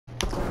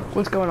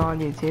What's going on,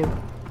 YouTube?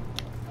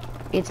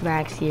 It's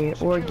Max here,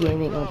 or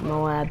Gaming with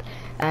Moab,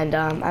 and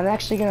I'm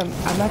actually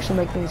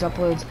making these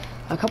uploads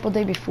a couple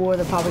days before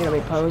they're probably gonna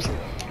be posted,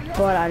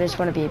 but I just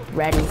want to be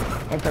ready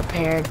and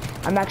prepared.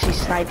 I'm actually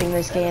sniping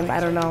this game. I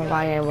don't know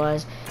why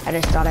I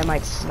just thought I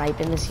might snipe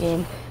in this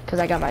game because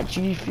I got my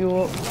G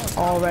Fuel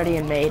all ready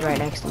and made right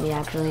next to me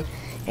actually,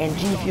 and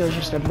G Fuel is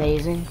just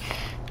amazing.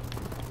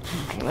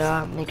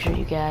 Make sure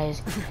you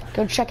guys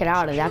go check it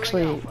out. It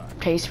actually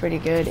tastes pretty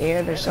good.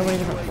 And there's so many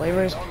different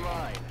flavors.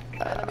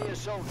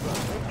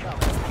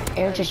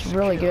 And it's just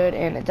really good,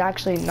 and it's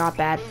actually not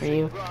bad for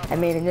you. I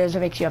mean, it does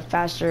make you have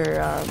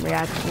faster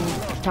reaction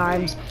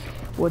times,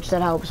 which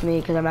that helps me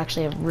because I'm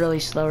actually have really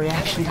slow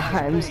reaction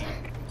times.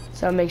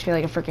 So it makes me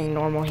like a freaking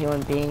normal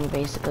human being,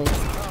 basically.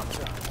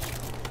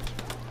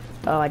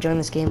 Oh, I joined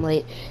this game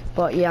late,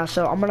 but yeah.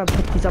 So I'm gonna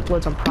put these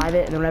uploads on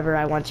private, and whenever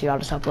I want to, I'll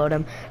just upload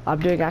them.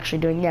 I'm actually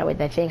doing that with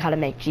I think how to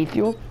make G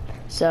Fuel,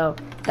 so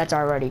that's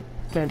already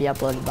gonna be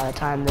uploaded by the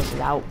time this is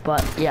out.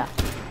 But yeah.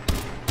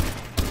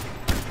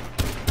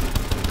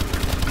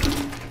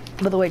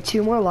 By the way,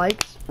 2 more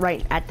likes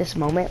right at this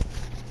moment,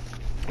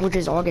 which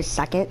is August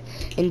 2nd,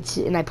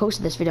 and I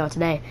posted this video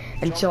today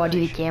until I do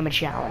the Gamma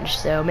Challenge.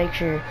 So make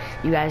sure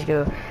you guys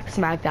go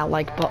smack that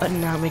like button.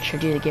 Now make sure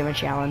to do the Gamma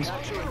Challenge.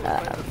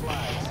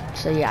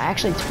 So yeah, I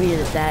actually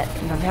tweeted that,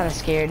 and I'm kind of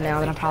scared now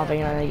that I'm probably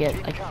gonna get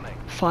like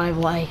 5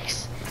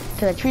 likes,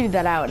 because I tweeted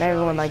that out, and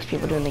everyone likes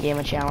people doing the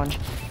Gamma Challenge.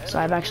 So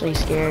I'm actually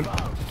scared.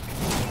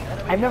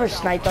 I've never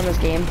sniped on this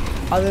game,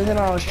 other than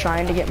when I was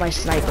trying to get my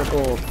sniper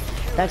gold.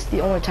 That's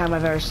the only time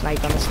I've ever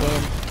sniped on this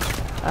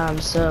game.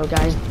 So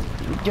guys,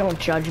 don't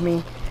judge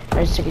me.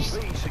 I just took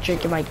a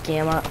drink of my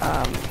Gamma,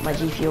 my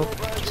G Fuel.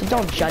 So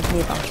don't judge me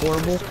if I'm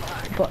horrible.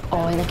 But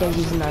oh, and that guy's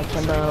using the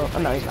Kimbo. Oh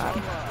no, he's not.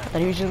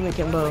 And he's using the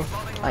Kimbo,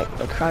 like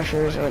the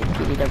Crushers or the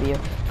PDW.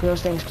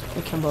 Those things,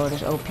 the Kimbo are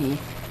just OP.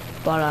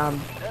 But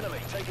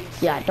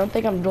yeah, I don't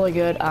think I'm really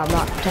good. I'm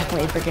not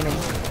definitely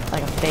freaking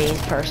like a phase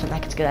person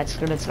that's good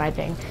at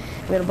sniping.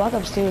 I mean, Black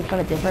Ops 2 is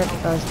kind of different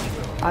because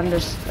I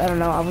don't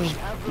know, I was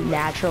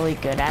naturally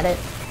good at it,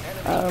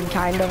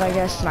 kind of, I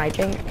guess,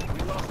 sniping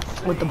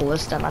with the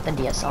ballista, not the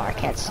DSR. I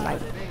can't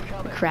snipe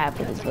the crap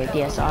with the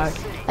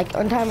DSR. Like,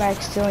 one time I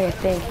accidentally, I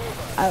think,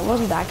 it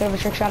wasn't that good of a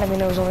trick shot. I mean,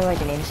 it was only like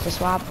an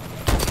insta-swap,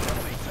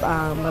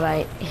 but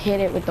I hit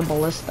it with the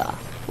ballista.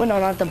 Well, no,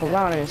 not the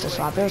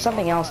insta-swap. There was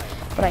something else,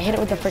 but I hit it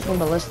with the freaking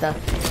ballista,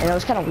 and it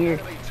was kind of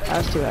weird. I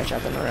was 2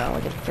 headshots in a row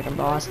like a freaking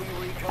boss.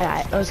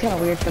 It was kind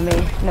of weird for me.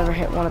 Never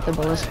hit one at the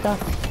ballista,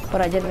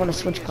 but I didn't want to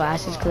switch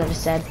classes because I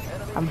just said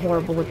I'm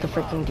horrible with the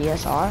freaking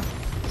DSR.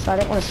 So I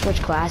didn't want to switch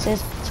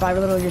classes, so I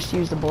literally just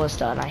used the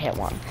ballista and I hit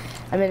one.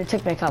 I mean, it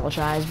took me a couple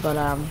tries, but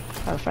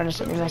my friend just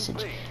sent me a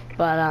message.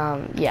 But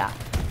yeah.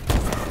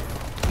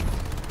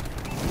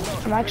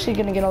 I'm actually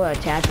gonna get all the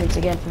attachments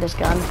again for this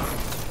gun,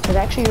 because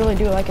I actually really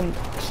do like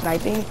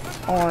sniping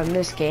on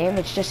this game.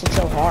 It's just it's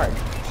so hard,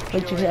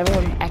 because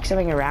everyone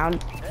X-ing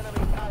around.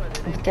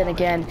 But then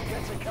again,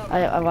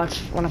 I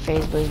watched one of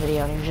FaZe's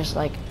video, and he was just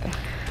like,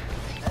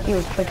 he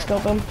would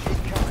quickscope him,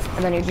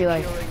 and then he'd be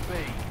like,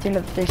 team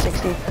up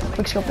 360,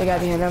 quickscope the guy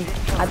behind him.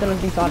 I don't know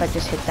if he thought I'd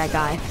just hit that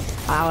guy.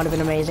 That would have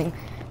been amazing.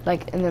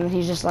 Like, and then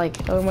he's just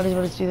like, oh, what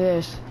is to do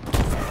this?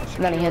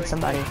 And then he hit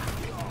somebody.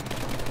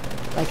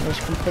 Like, it was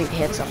complete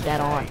hits, I'm dead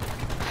on.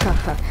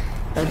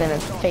 But then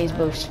FaZe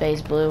boosts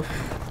FaZe Blue.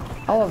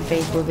 I love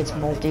FaZe Blue gets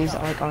multis,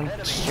 like, on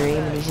stream,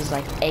 and he's just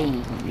like,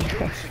 ayy.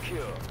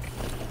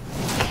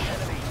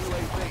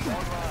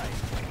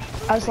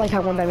 I just like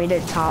how one time he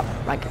did top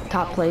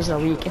plays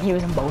of the week, and he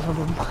was in both of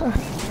them.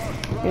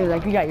 He was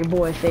like, "We got your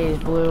boy FaZe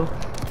Blue."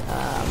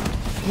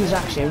 He's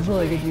actually a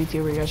really good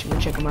YouTuber. You guys should go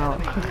check him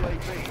out.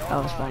 That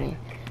was funny.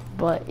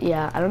 But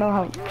yeah, I don't know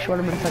how short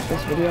I'm gonna cut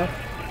this video.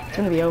 It's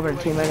gonna be over in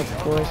 2 minutes, of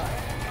course.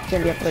 It's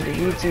gonna be uploaded to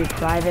YouTube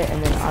private,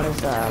 and then I'll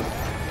just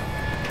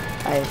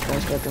I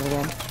just go through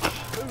again.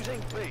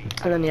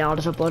 And then yeah, I'll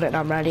just upload it and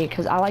I'm ready,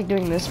 because I like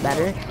doing this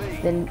better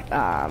than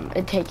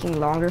it taking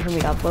longer for me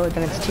to upload.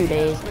 Then it's 2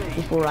 days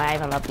before I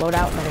have an upload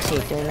out, and I just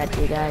hate doing that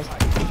to you guys.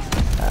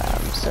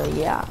 So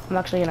yeah, I'm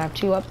actually gonna have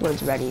 2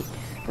 uploads ready,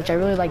 which I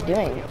really like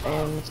doing,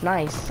 and it's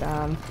nice.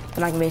 Then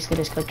I can basically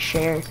just click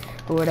share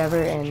or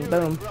whatever, and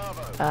boom,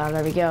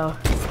 there we go.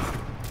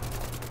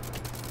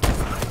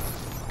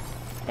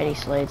 Eddie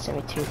Slade sent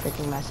me 2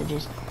 freaking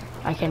messages.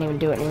 I can't even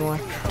do it anymore.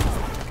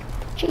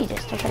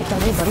 Jesus, don't try to kill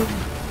me, buddy.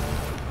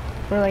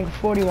 We're like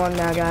 41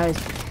 now, guys.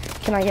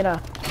 Can I get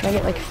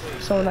like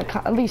someone that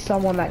at least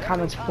someone that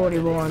comments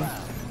 41?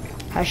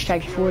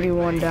 Hashtag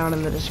 41 down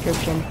in the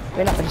description.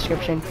 Maybe not the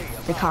description,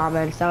 the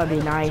comments. That would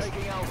be nice.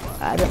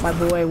 I bet my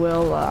boy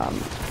will.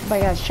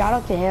 But guys, shout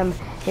out to him.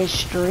 His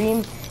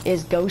stream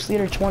is Ghost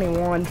Leader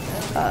 21.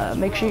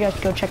 Make sure you guys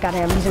go check out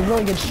him. He's a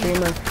really good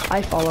streamer.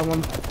 I follow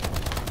him.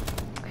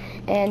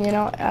 And you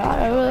know,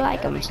 I really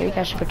like him, so you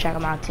guys should go check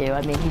him out too.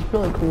 I mean, he's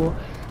really cool.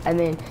 I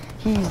mean,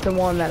 he's the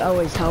one that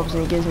always helps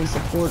me, gives me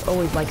support,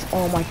 always likes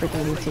all my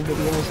freaking YouTube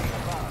videos.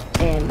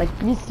 And like,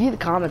 you see the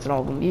comments and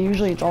all of them.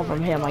 Usually it's all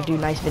from him, like, do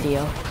nice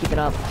video, keep it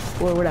up,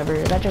 or whatever.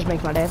 That just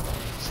makes my day.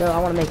 So So I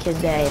want to make his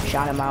day and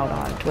shout him out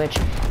on Twitch.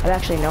 I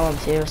actually know him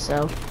too,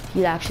 so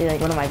he's actually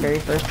like one of my very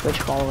first Twitch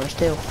followers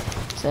too.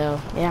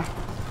 So yeah,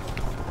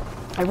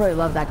 I really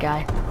love that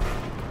guy.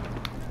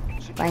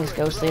 Thanks,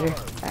 Ghost Leader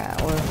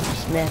or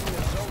Smith.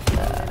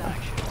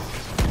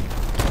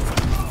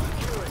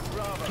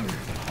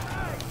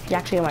 He's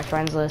actually on my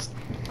friends list.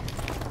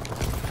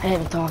 I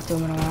haven't talked to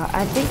him in a while.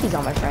 I think he's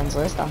on my friends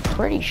list. I'm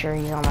pretty sure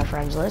he's on my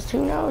friends list.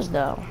 Who knows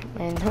though?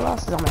 And who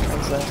else is on my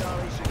friends list?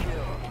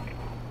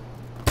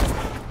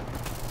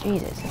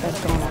 Jesus,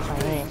 that's going off my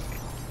name.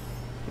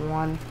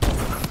 1,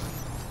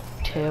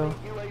 2.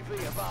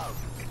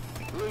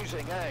 Just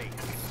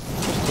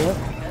 2.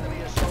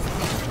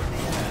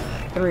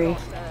 3.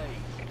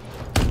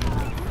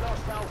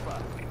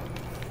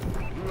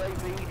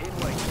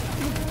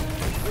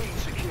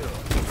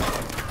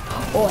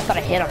 Oh, I thought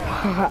I hit him.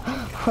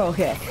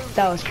 Okay,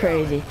 that was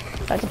crazy.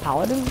 That's a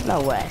paladin?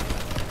 No way.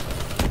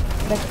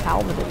 That's a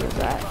paladin is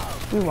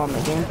that? We won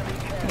the game.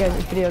 You guys,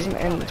 this video's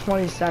in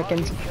 20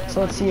 seconds,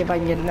 so let's see if I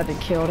can get another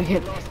kill to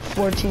get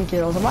 14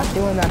 kills. I'm not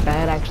doing that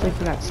bad actually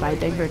for that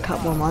sniping for a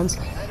couple of months.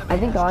 I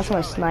think the last time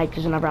I sniped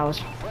was whenever I was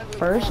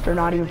first or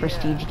not even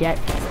prestige yet.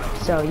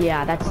 So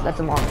yeah, that's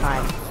a long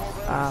time.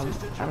 I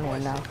don't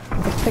even know.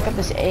 Let's pick up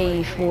this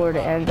A4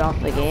 to end off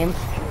the game.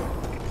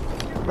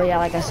 But yeah,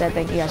 like I said,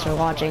 thank you guys for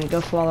watching. Go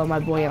follow my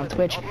boy on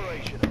Twitch.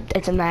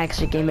 It's a nice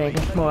gaming.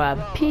 More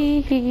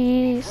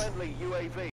peace.